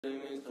Mess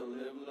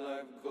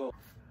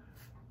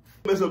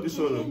up this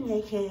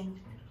one.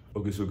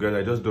 Okay, so guys,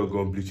 I just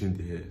done bleaching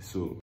the hair,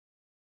 so.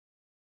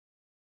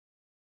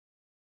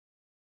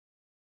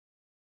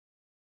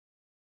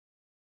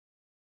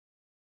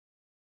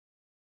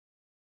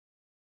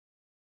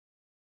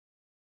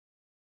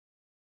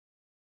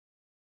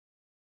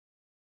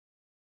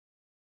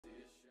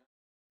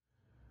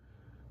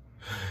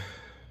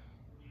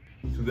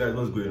 So guys,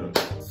 what's going on?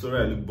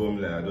 Sorry I look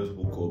bummed, like I just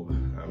woke up.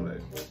 I'm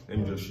like, let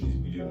me just shoot this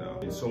video now.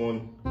 And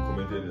someone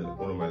commented in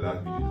one of my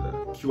last videos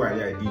that Q&A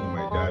I did with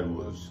my dad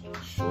was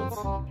short.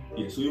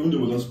 Yeah, so even though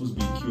it was not supposed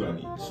to be a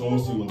Q&A, someone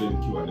still wanted a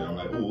Q&A. I'm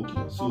like, oh,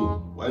 okay. So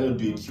why not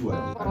do a Q&A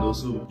and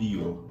also be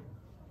your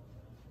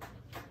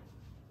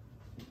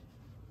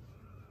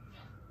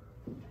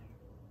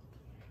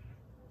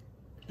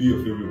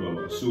favorite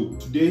barber. So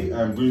today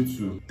I'm going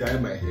to dye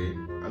my hair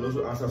and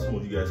also answer some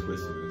of you guys'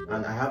 questions.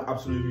 And I have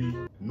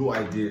absolutely no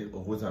idea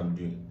of what I'm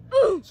doing.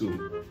 So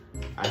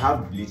I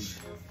have bleach,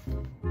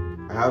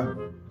 I have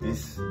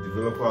this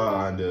developer,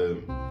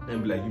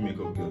 and like you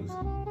makeup girls.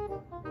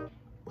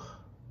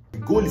 The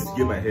goal is to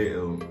get my hair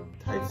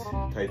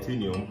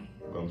titanium,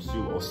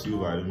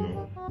 silver, I don't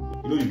know.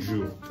 You know the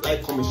drill.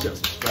 Like, comment, share,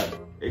 subscribe.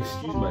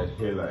 Excuse my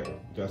hairline.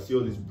 You can see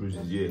all these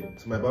bruises here.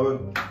 So my barber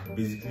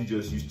basically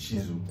just used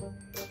chisel.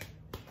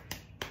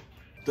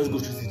 Let's go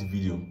straight to the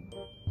video.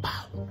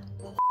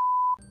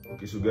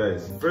 Okay, so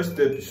guys, first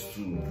step is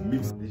to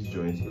mix this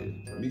joint here.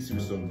 Mix it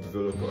with some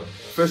developer.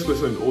 First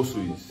question also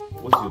is,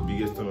 what's your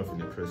biggest turn off in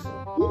the press?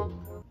 Oh,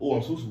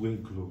 I'm supposed to wear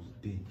gloves.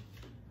 Dang,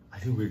 I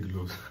didn't wear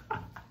gloves.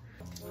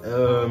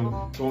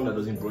 Someone that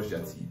doesn't brush their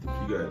teeth.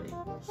 You get me?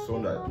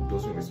 Someone that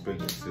doesn't respect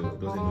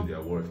themselves, doesn't know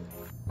their worth,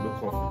 no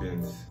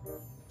confidence.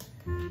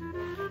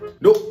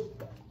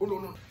 Nope. Oh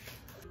no.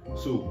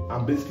 So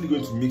I'm basically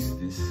going to mix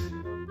this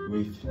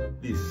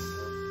with this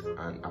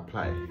and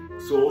apply.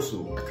 So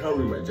also, I can't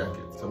wear my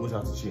jacket, so I'm going to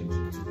have to change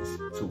to this.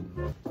 So,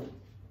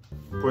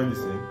 point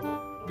this in,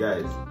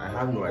 guys, I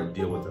have no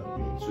idea what I'm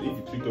doing. So if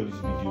you clicked on this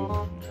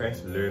video, trying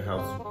to learn how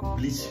to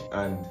bleach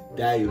and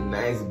dye your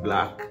nice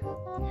black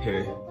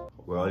hair,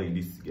 we're all in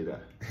this together.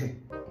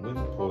 I'm going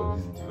to pour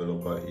this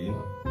developer in.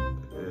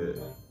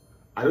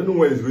 I don't know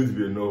when it's going to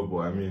be enough, but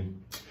I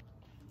mean,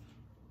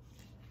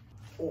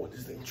 oh,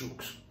 this thing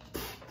chokes.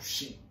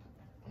 Shit.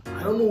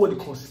 I don't know what the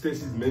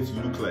consistency is meant to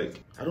look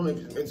like. I don't know if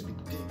it's meant to be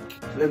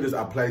thick. Let me just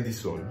apply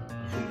this on,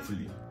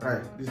 hopefully.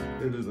 Alright, let's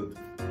do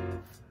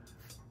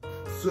that.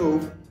 So,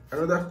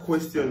 another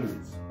question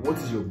is, what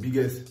is your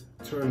biggest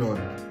turn on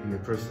in a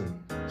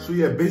person? So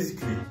yeah,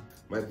 basically,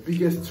 my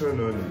biggest turn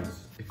on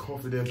is a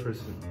confident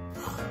person.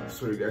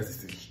 Sorry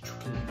guys, this is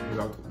choking me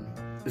out of me.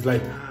 It's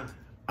like,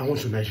 I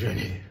want your Nigerian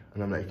hair.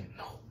 And I'm like,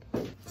 no.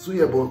 So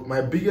yeah, but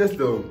my biggest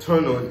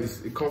turn on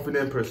is a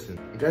confident person.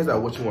 You guys that are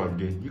watching what I'm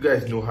doing, you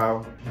guys know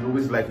how you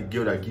always like a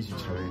girl that gives you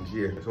challenge.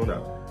 Yeah, someone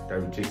that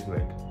rejects me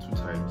like 2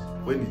 times.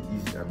 When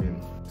it's easy, I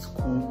mean, it's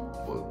cool,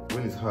 but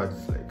when it's hard,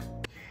 it's like,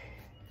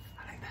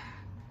 yeah,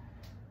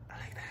 I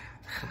like that.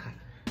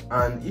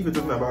 And if you're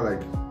talking about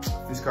like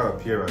physical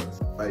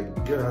appearance, like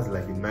a girl has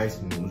like a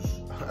nice nose.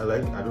 I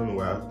don't know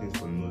why I have things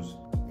for nose.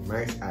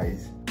 Nice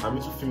eyes. I'm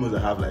into females that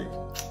have like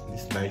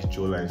this nice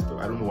jawline stuff.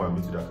 I don't know why I'm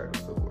into that kind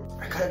of stuff.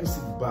 I can't even see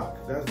the back.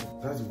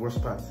 That's the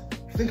worst part.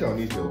 I think I'll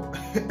need help.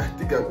 I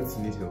think I'm going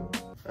to need help.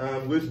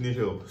 I'm going to need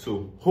help.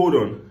 So hold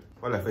on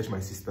while I fetch my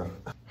sister.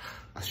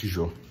 As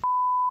usual.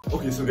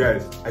 Okay, so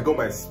guys, I got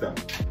my sister.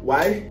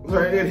 Why? Because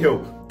I need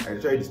help. I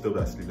tried to disturb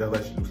her sleep. That's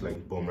why she looks like a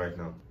bum right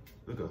now.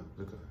 Look at her.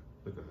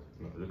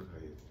 No, look at her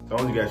here. So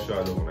I want you guys to show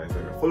her love on my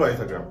Instagram. Follow her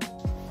Instagram.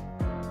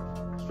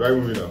 Try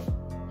moving now.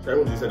 Try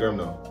move to Instagram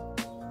now.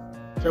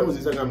 Try move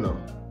to Instagram now.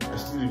 I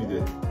still leave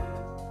it there.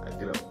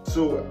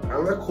 So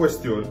another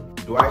question,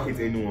 do I hate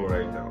anyone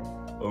right now?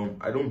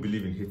 I don't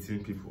believe in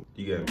hating people.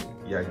 You get me?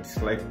 Yeah, I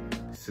dislike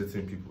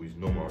certain people. It's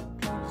normal.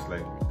 People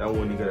dislike me. That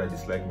one nigga that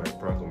disliked my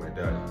prank on my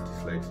dad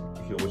dislikes me.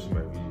 If you're watching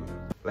my video,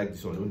 like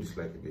this one, don't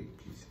dislike me,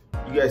 please.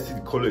 You guys see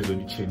the color is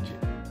already changing.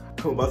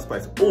 I'm about to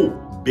spice. Oh,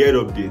 beard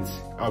updates.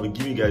 I'll be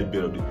giving you guys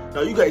beard update.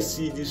 Now you guys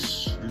see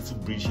this little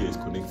bridge here is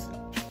connecting.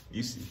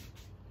 You see?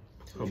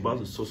 I'm about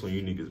to sauce on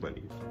you niggas, man.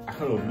 I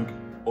kind of look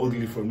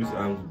ugly from this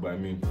angle, but I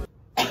mean,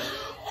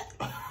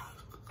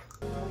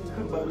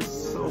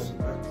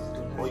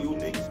 or you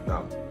niggas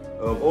now.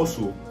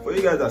 Also, for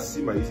you guys that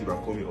see my YouTube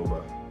and call me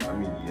Oba, I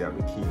mean, yeah, I'm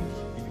a king.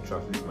 If you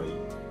translate my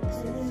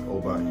this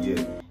Oba,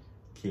 yeah,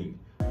 king.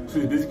 So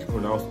it's basically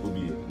pronounced Oba,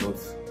 not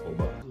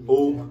Oba.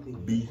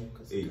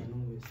 O-B-A.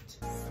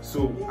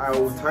 So I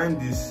will time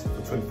this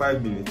for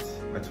 25 minutes.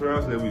 My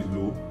tolerance level is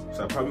low,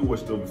 so I probably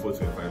watched it up before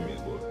 25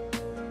 minutes,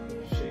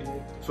 but shit.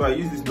 So I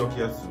use this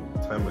Nokia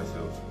to time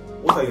myself.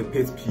 What are your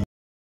pet peeves?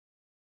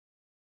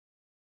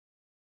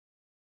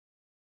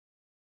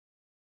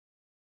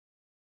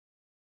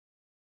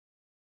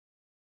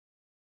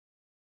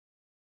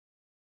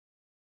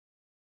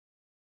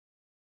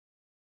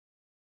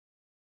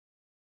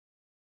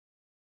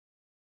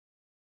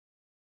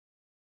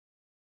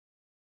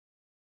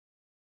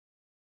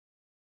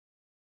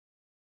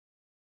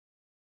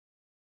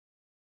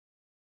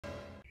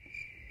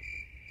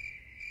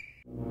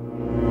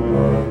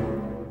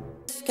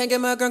 Can't get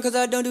my gun cause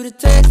I don't do the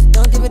text.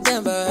 Don't give a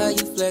damn about how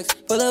you flex.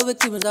 Pull up with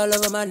Cubans all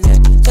over my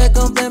neck. Check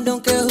on bam,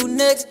 don't care who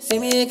next. See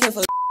me and can't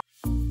fuck.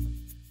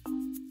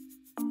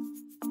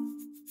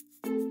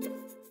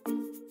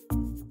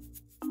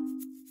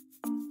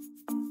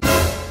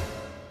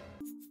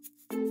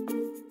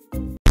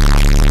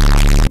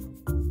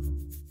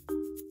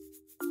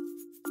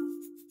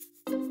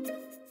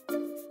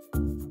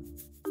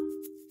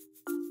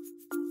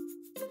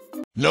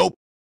 Nope.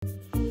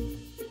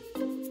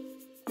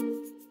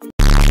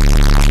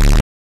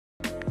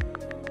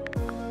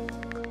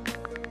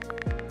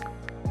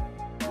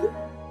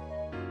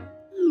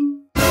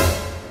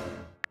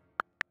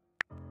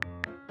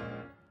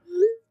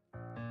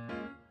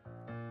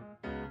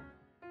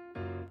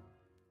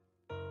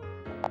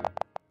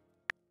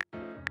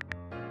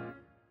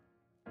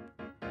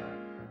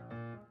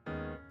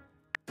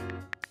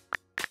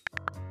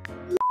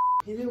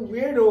 He's a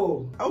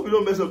weirdo. I hope you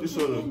don't mess up this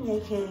one.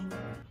 Okay.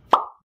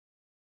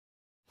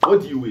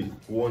 What do you weigh?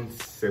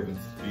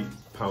 173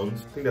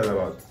 pounds. I think that's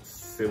about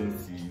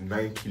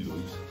 79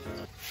 kilos.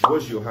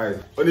 What's your height?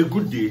 On a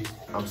good day,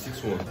 I'm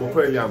 6'1", but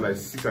apparently I'm like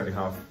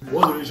 6.5.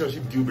 What's the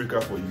relationship deal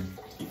breaker for you?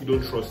 If you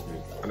don't trust me,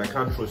 and I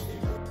can't trust you,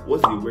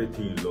 what's the weird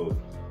thing you love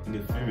in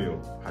a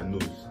female? Her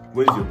nose.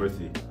 When is your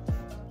birthday?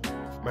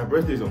 My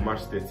birthday is on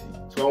March 30,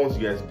 so I want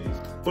you guys to do this.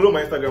 Follow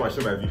my Instagram and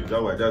share my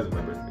videos. That's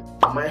my birthday.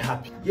 Am I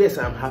happy? Yes,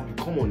 I'm happy.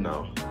 Come on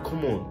now.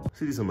 Come on.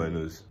 See this on my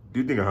nose. Do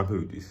you think I'm happy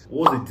with this?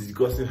 What's a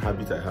disgusting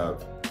habit I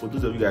have? For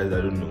those of you guys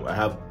that don't know, I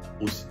have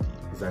OCD.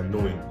 It's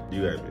annoying. Do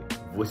you guys mean?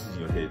 Voices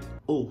in your head.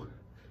 Oh,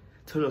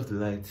 turn off the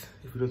lights.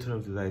 If you don't turn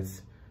off the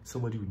lights,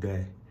 somebody will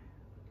die.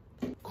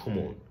 Come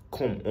on.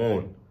 Come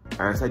on.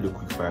 I answered your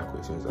quick fire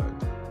questions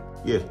and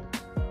yeah.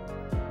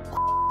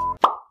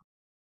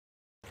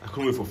 I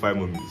can't wait for 5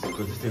 more minutes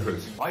because this thing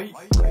hurts.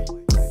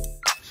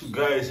 So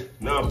guys,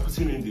 now I'm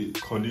putting in the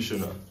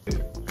conditioner.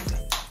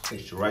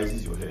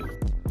 Texturizes your hair.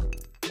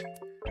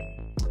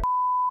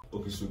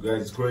 Okay, so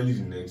guys, it's currently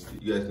the next day.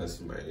 You guys can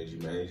see my energy.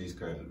 My energy is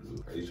kind of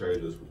low. I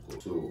literally just woke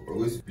up. So we're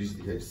going to bleach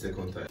the hair the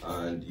second time.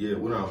 And yeah,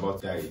 when I'm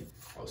about to dye it,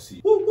 I'll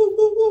see. Woo, woo,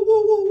 woo, woo,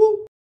 woo, woo,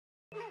 woo.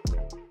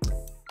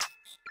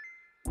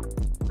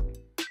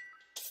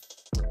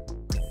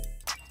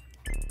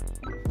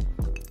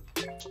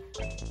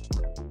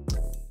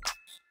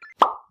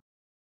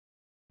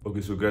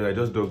 Okay, so guys, I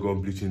just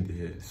done bleaching the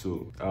hair.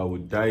 So I will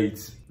dye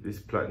it this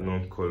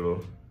platinum color.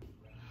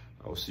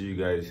 I'll see you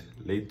guys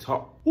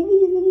later.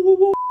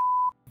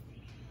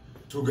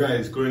 So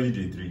guys, currently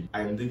day 3.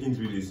 I am taking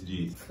 3 days to do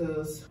it.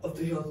 Because of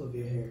the health of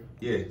your hair.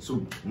 Yeah,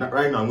 so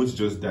right now I'm going to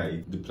just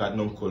dye the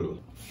platinum color.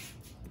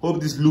 Hope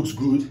this looks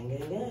good.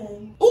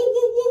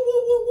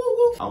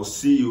 I'll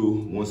see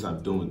you once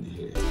I'm done with the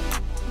hair.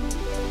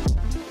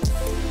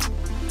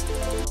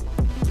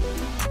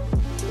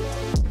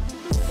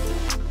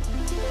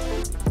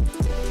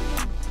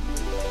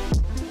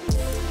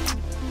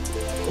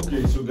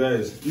 Okay, so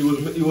guys, it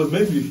was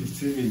meant to be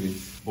 15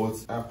 minutes, but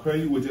I've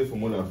currently waited for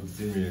more than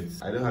 15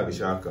 minutes. I don't have a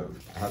shower cap.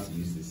 I have to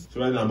use this.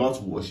 So right now I'm about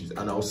to wash it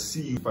and I'll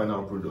see you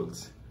final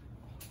product.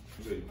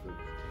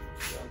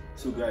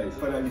 So guys,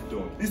 finally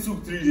done. This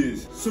took 3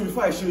 days. So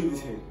before I show you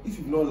this hair, if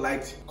you've not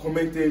liked,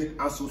 commented,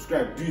 and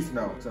subscribed, do it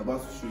now. Because I'm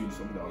about to show you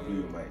something that will blow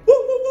your mind.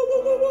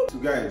 So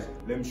guys,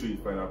 let me show you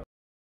final.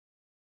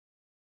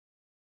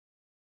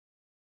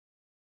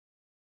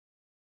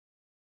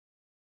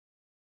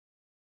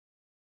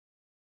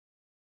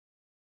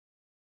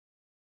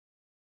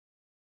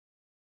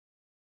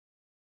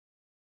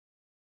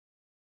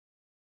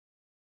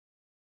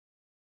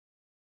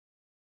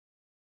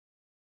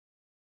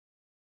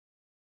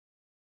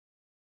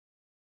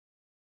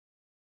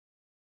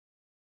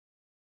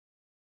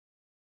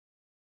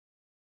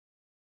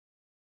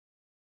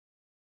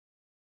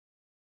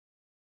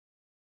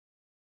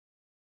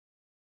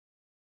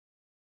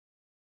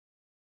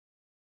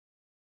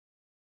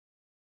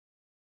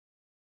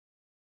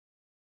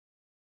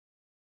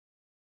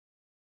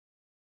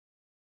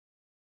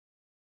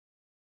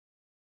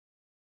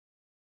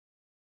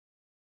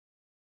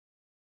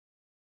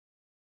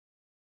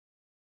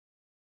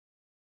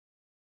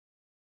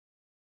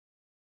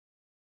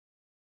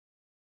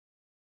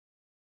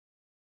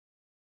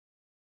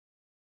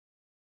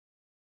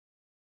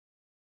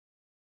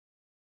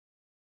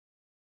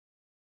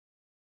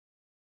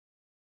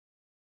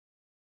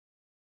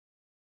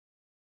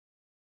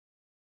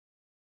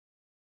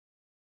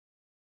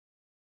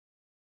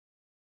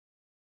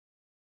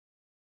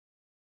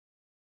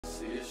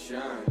 See it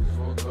shine, it's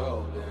more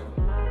golden.